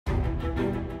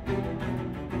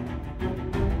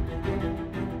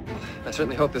I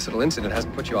certainly hope this little incident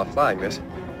hasn't put you off flying, miss.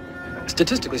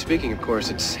 Statistically speaking, of course,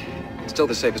 it's still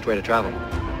the safest way to travel.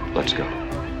 Let's go.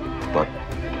 But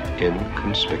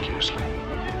inconspicuously.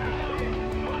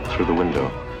 Through the window.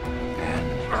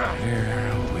 And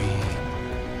here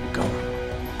we go.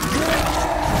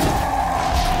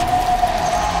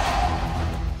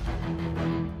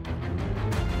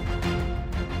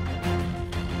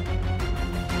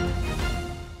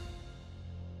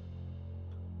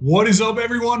 What is up,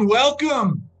 everyone?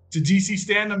 Welcome to DC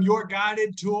Standom, your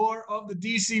guided tour of the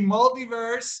DC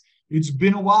multiverse. It's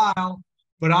been a while,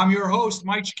 but I'm your host,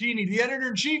 Mike Cicchini, the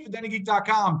editor-in-chief of Den of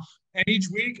Geek.com. And each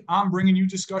week, I'm bringing you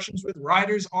discussions with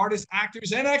writers, artists,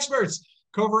 actors, and experts,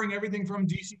 covering everything from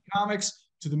DC Comics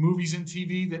to the movies and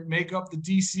TV that make up the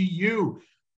DCU.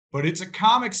 But it's a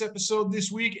comics episode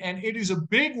this week, and it is a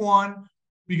big one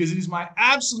because it is my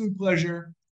absolute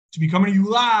pleasure to be coming to you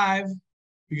live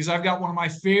because I've got one of my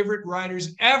favorite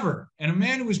writers ever, and a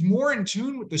man who is more in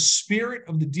tune with the spirit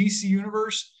of the DC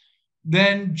universe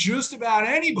than just about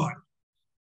anybody.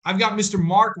 I've got Mr.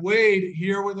 Mark Waid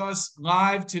here with us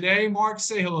live today. Mark,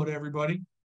 say hello to everybody.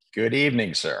 Good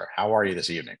evening, sir. How are you this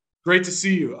evening? Great to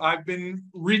see you. I've been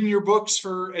reading your books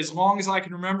for as long as I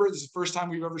can remember. This is the first time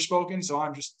we've ever spoken, so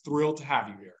I'm just thrilled to have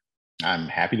you here. I'm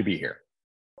happy to be here.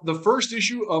 The first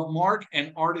issue of Mark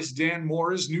and artist Dan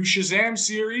Mora's new Shazam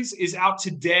series is out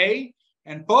today.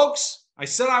 And folks, I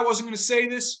said I wasn't going to say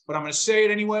this, but I'm going to say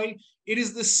it anyway. It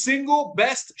is the single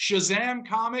best Shazam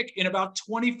comic in about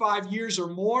 25 years or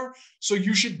more, so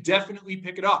you should definitely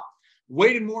pick it up.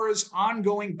 Waid and Mora's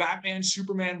ongoing Batman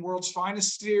Superman World's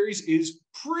Finest series is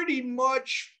pretty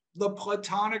much the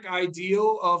platonic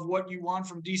ideal of what you want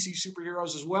from DC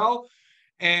superheroes as well.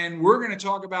 And we're going to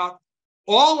talk about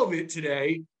all of it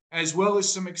today, as well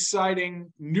as some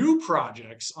exciting new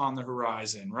projects on the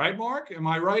horizon. Right, Mark? Am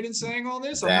I right in saying all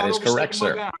this? That is correct,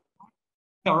 sir.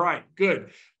 All right,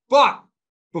 good. But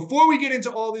before we get into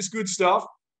all this good stuff,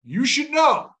 you should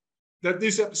know that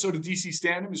this episode of DC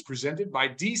Standom is presented by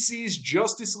DC's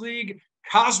Justice League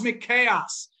Cosmic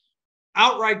Chaos.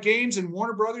 Outright Games and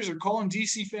Warner Brothers are calling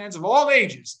DC fans of all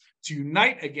ages to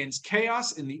unite against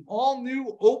chaos in the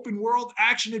all-new open-world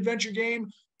action-adventure game,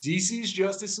 DC's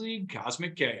Justice League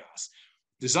Cosmic Chaos.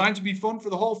 Designed to be fun for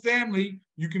the whole family,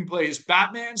 you can play as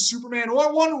Batman, Superman,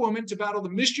 or Wonder Woman to battle the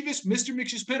mischievous Mr.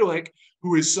 Mxyzptlk,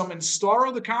 who has summoned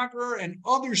Starro the Conqueror and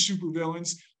other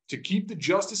supervillains to keep the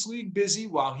Justice League busy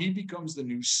while he becomes the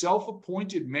new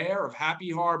self-appointed mayor of Happy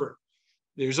Harbor.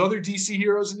 There's other DC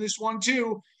heroes in this one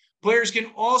too. Players can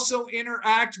also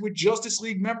interact with Justice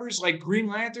League members like Green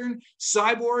Lantern,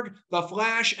 Cyborg, The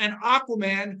Flash, and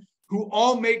Aquaman, who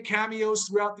all make cameos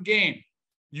throughout the game.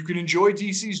 You can enjoy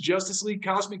DC's Justice League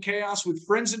Cosmic Chaos with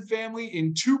friends and family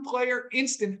in two-player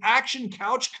instant action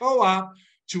couch co-op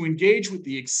to engage with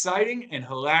the exciting and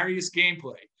hilarious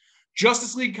gameplay.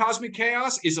 Justice League Cosmic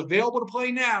Chaos is available to play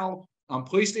now on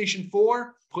PlayStation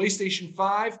 4, PlayStation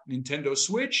 5, Nintendo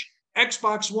Switch,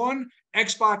 Xbox One,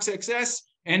 Xbox XS,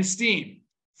 and Steam.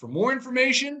 For more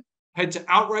information, head to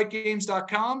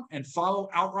outrightgames.com and follow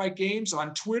Outright Games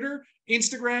on Twitter,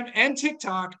 Instagram, and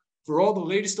TikTok for all the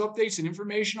latest updates and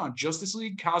information on Justice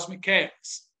League Cosmic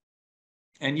Chaos.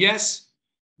 And yes,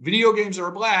 video games are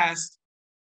a blast,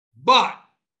 but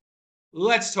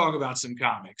let's talk about some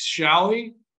comics, shall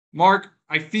we? Mark,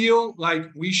 I feel like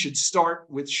we should start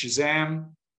with Shazam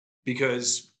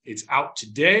because it's out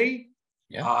today.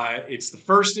 Yeah. It's the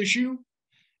first issue,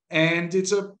 and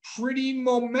it's a pretty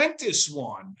momentous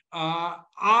one.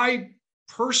 I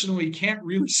personally can't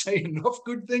really say enough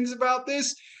good things about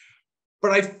this,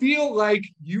 but I feel like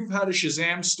you've had a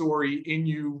Shazam story in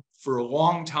you for a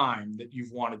long time that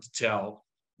you've wanted to tell.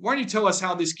 Why don't you tell us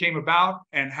how this came about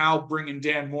and how bringing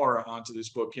Dan Mora onto this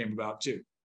book came about too?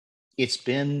 It's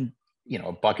been,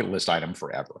 a bucket list item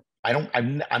forever.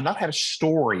 I've not had a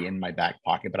story in my back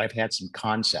pocket, but I've had some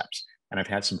concepts and I've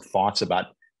had some thoughts about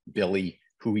Billy,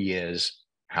 who he is,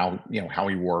 how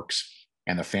he works,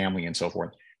 and the family and so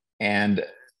forth. And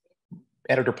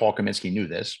editor Paul Kaminsky knew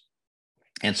this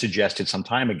and suggested some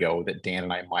time ago that Dan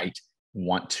and I might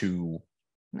want to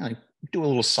do a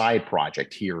little side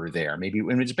project here or there. Maybe,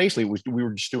 and it's basically, we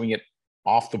were just doing it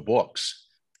off the books.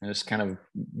 And it's kind of,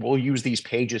 we'll use these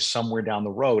pages somewhere down the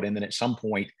road. And then at some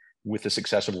point, with the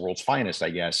success of World's Finest,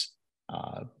 I guess,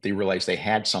 they realized they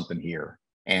had something here.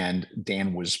 And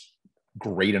Dan was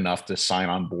great enough to sign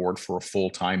on board for a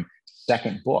full-time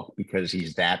second book because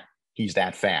he's that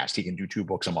fast. He can do 2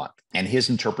 books a month. And his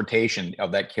interpretation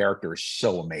of that character is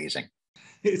so amazing.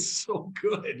 It's so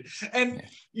good. And,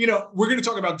 we're going to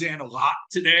talk about Dan a lot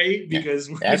today because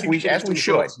as we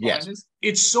should. Yes.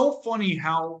 It's so funny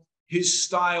how his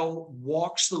style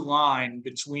walks the line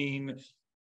between,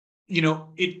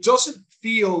 it doesn't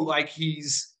feel like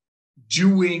he's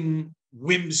doing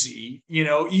whimsy,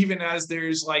 even as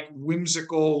there's like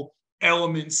whimsical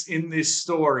elements in this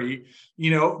story,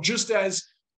 just as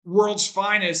World's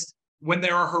Finest, when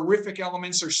there are horrific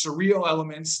elements or surreal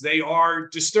elements, they are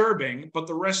disturbing, but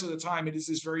the rest of the time it is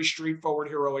this very straightforward,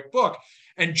 heroic book.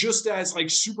 And just as like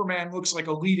Superman looks like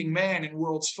a leading man in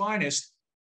World's Finest,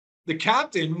 the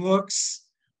Captain looks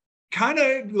kind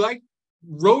of like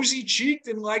rosy cheeked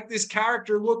and like this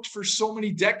character looked for so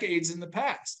many decades in the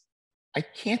past. I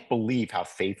can't believe how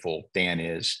faithful Dan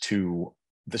is to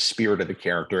the spirit of the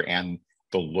character and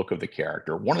the look of the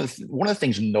character. One of the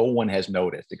things no one has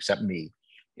noticed except me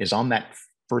is on that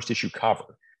first issue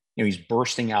cover, he's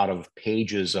bursting out of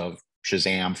pages of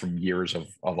Shazam from years of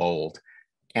old.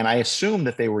 And I assumed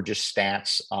that they were just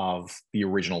stats of the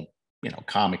original,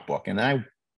 comic book. And then I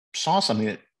saw something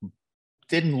that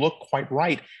didn't look quite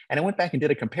right. And I went back and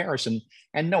did a comparison,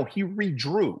 and no, he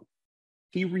redrew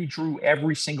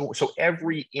every single, so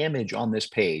every image on this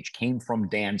page came from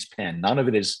Dan's pen. None of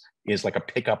it is like a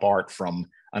pickup art from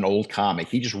an old comic.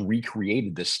 He just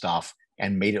recreated this stuff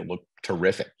and made it look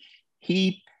terrific.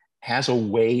 He has a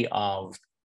way of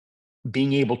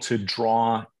being able to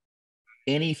draw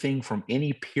anything from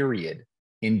any period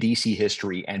in DC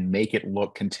history and make it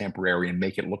look contemporary and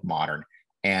make it look modern.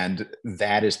 And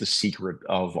that is the secret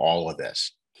of all of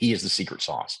this. He is the secret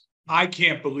sauce. I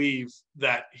can't believe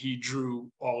that he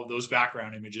drew all of those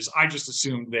background images. I just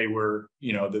assumed they were,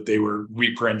 that they were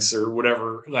reprints or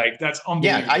whatever. Like, that's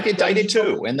unbelievable. Yeah, I did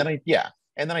too. And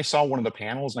then I saw one of the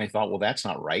panels and I thought, well, that's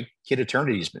not right. Kid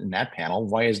Eternity's in that panel.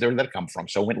 Why is there that come from?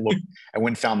 So I went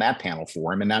and found that panel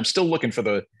for him. And I'm still looking for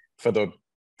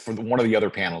one of the other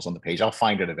panels on the page. I'll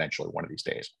find it eventually one of these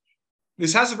days.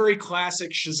 This has a very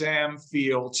classic Shazam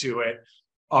feel to it.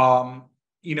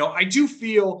 I do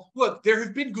feel, look, there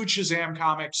have been good Shazam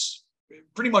comics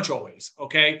pretty much always,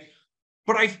 okay?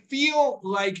 But I feel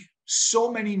like so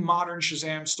many modern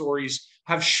Shazam stories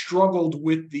have struggled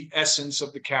with the essence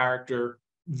of the character.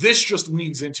 This just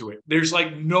leans into it. There's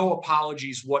like no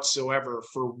apologies whatsoever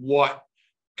for what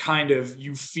kind of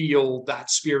you feel that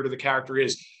spirit of the character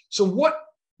is. So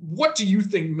what do you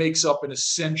think makes up an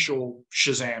essential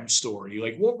Shazam story?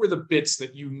 Like, what were the bits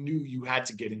that you knew you had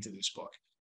to get into this book?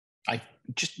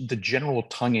 Just the general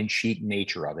tongue-in-cheek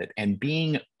nature of it and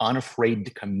being unafraid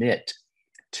to commit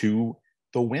to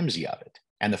the whimsy of it.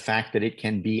 And the fact that it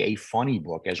can be a funny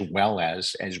book as well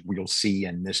as we'll see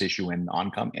in this issue and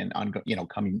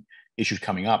coming issues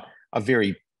coming up, a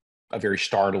very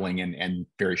startling and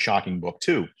very shocking book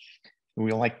too.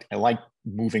 I like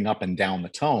moving up and down the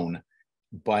tone,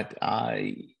 but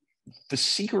the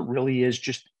secret really is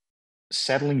just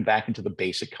settling back into the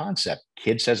basic concept.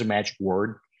 Kid says a magic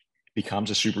word,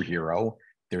 becomes a superhero.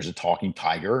 There's a talking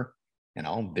tiger,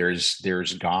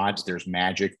 there's gods, there's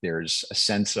magic, there's a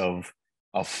sense of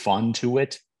fun to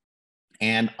it.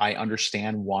 And I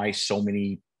understand why so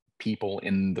many people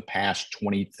in the past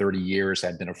 20, 30 years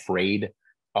have been afraid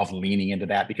of leaning into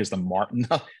that, because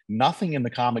nothing in the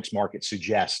comics market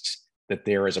suggests that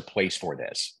there is a place for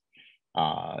this.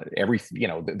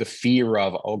 The fear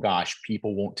of, oh gosh,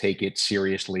 people won't take it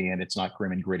seriously and it's not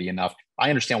grim and gritty enough. I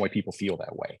understand why people feel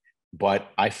that way, but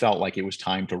I felt like it was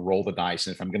time to roll the dice.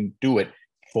 And if I'm going to do it,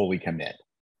 fully commit.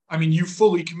 I mean, you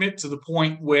fully commit to the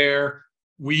point where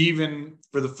we even,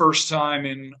 for the first time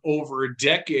in over a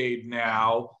decade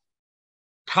now,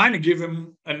 kind of give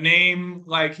him a name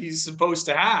like he's supposed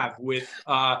to have with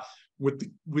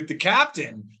the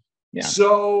Captain. Yeah.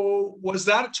 So was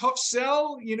that a tough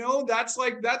sell? That's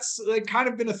kind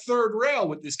of been a third rail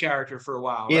with this character for a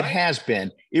while. Right? It has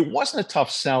been. It wasn't a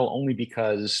tough sell only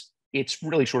because it's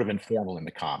really sort of informal in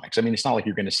the comics. I mean, it's not like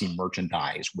you're going to see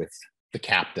merchandise with the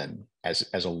Captain as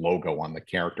a logo on the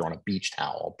character on a beach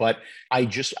towel. But I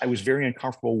was very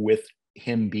uncomfortable with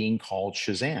him being called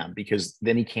Shazam, because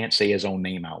then he can't say his own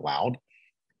name out loud.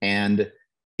 And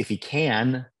if he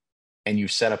can, and you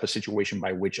set up a situation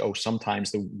by which,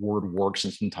 sometimes the word works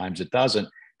and sometimes it doesn't,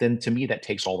 then to me, that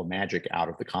takes all the magic out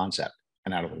of the concept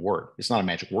and out of the word. It's not a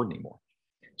magic word anymore.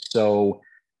 So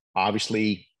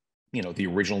obviously, the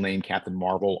original name, Captain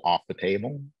Marvel, off the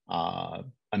table.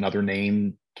 Another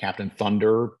name, Captain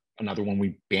Thunder, another one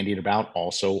we bandied about,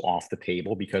 also off the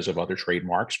table because of other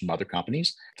trademarks from other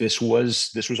companies. This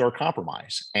was our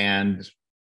compromise. And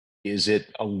is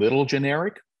it a little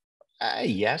generic?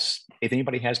 Yes. If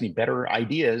anybody has any better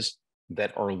ideas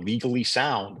that are legally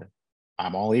sound,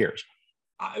 I'm all ears.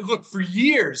 Look, for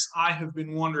years, I have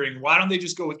been wondering, why don't they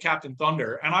just go with Captain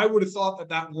Thunder? And I would have thought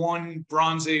that one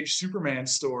Bronze Age Superman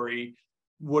story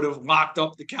would have locked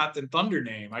up the Captain Thunder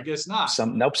name. I guess not.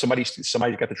 Nope. Somebody's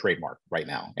got the trademark right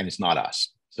now, and it's not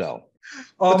us. So,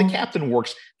 but the captain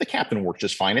works. The captain works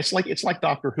just fine. It's like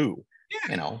Doctor Who.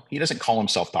 Yeah. You know, he doesn't call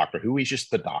himself Doctor Who. He's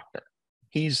just the Doctor.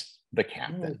 He's the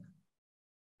captain,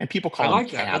 and people call him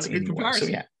Cap. That's a good comparison.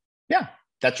 So yeah.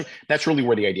 That's really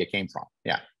where the idea came from.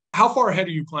 Yeah. How far ahead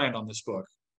are you planned on this book?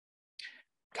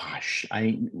 Gosh,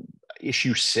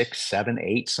 issue 6, 7,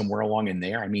 8, somewhere along in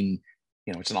there. I mean,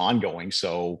 you know, it's an ongoing,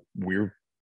 so we're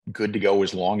good to go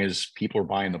as long as people are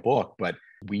buying the book. But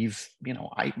we've, you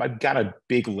know, I've got a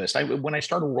big list. When I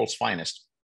started World's Finest,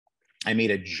 I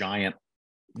made a giant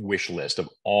wish list of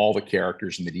all the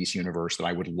characters in the DC universe that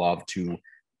I would love to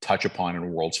touch upon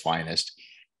in World's Finest.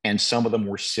 And some of them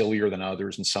were sillier than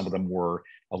others, and some of them were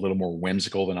a little more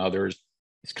whimsical than others.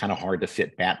 It's kind of hard to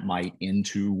fit Batmite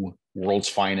into World's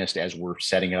Finest as we're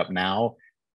setting it up now.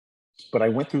 But I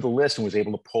went through the list and was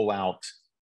able to pull out,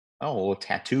 a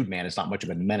tattooed man is not much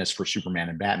of a menace for Superman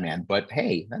and Batman, but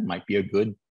hey, that might be a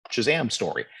good Shazam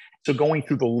story. So going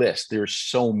through the list, there's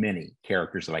so many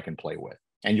characters that I can play with,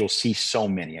 and you'll see so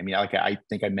many. I mean, like I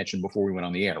think I mentioned before we went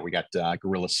on the air, we got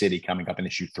Gorilla City coming up in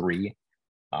issue 3.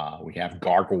 We have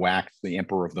Gargowax, the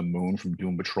Emperor of the Moon from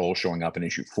Doom Patrol, showing up in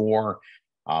issue 4.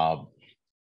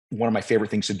 One of my favorite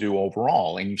things to do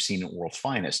overall, and you've seen it at World's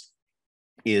Finest,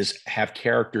 is have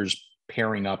characters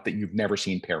pairing up that you've never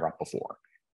seen pair up before,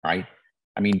 right?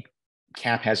 I mean,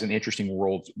 Cap has an interesting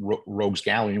rogues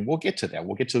gallery, and we'll get to that.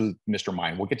 We'll get to Mr.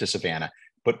 Mind. We'll get to Savannah.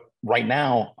 But right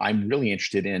now, I'm really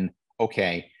interested in,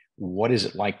 okay, what is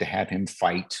it like to have him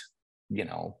fight, you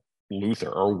know, Luther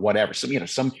or whatever? So, you know,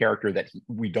 some character that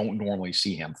we don't normally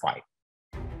see him fight.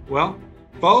 Well,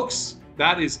 folks,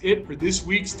 that is it for this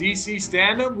week's DC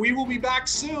Standom. We will be back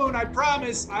soon, I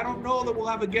promise. I don't know that we'll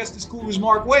have a guest as cool as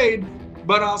Mark Waid,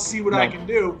 but I'll see what I can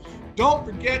do. Don't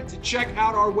forget to check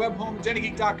out our web home at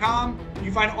denofgeek.com. You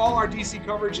can find all our DC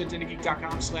coverage at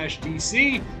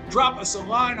denofgeek.com/DC. Drop us a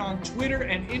line on Twitter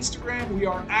and Instagram. We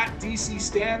are at DC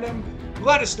Standom.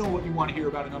 Let us know what you want to hear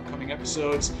about in upcoming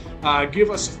episodes.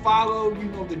 Give us a follow. You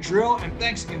know the drill. And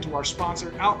thanks again to our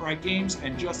sponsor, Outright Games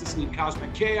and Justice League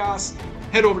Cosmic Chaos.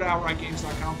 Head over to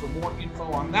outrightgames.com for more info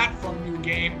on that fun new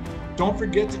game. Don't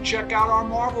forget to check out our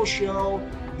Marvel show.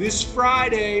 This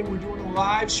Friday, we're doing a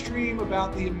live stream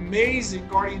about the amazing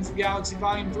Guardians of the Galaxy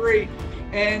Volume 3.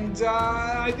 And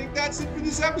I think that's it for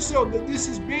this episode. This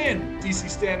has been DC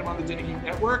Standom on the Den of Geek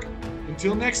Network.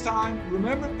 Until next time,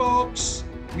 remember, folks,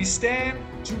 we stand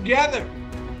together.